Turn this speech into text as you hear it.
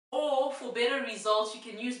or for better results you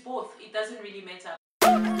can use both. It doesn't really matter.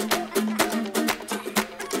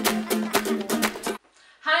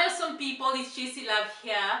 Hi awesome people, it's Jessilove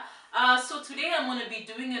here. So today I'm going to be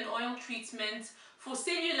doing an oil treatment for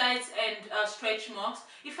cellulites and stretch marks.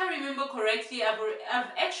 If I remember correctly,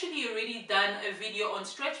 I've actually already done a video on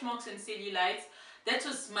stretch marks and cellulites. That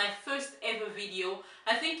was my first ever video.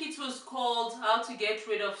 I think it was called How to Get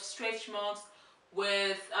Rid of Stretch Marks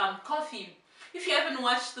with Coffee. If you haven't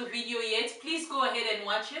watched the video yet, please go ahead and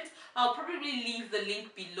watch it. I'll probably leave the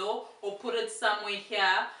link below or put it somewhere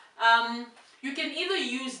here. You can either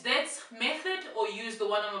use that method or use the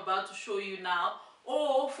one I'm about to show you now,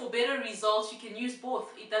 or for better results you can use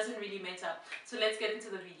both. It doesn't really matter. So let's get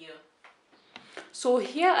into the video. So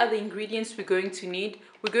here are the ingredients we're going to need.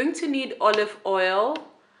 We're going to need olive oil,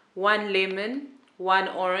 1 lemon, 1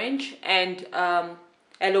 orange, and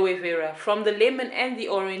aloe vera. From the lemon and the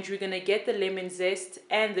orange, we're going to get the lemon zest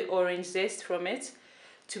and the orange zest from it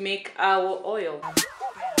to make our oil.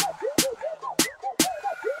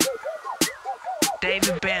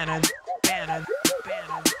 David Bannon.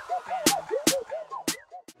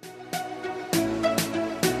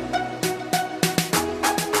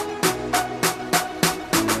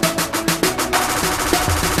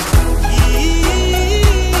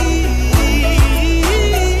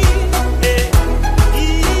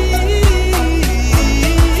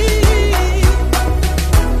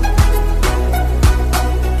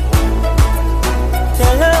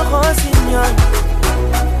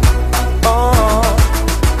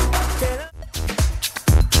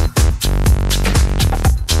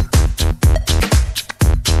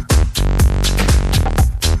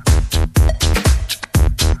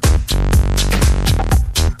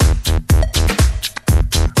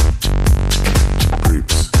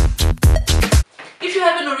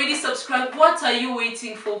 What are you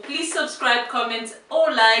waiting for? Please subscribe, comment,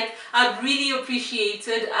 or like. I'd really appreciate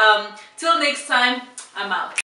it. Till next time, I'm out.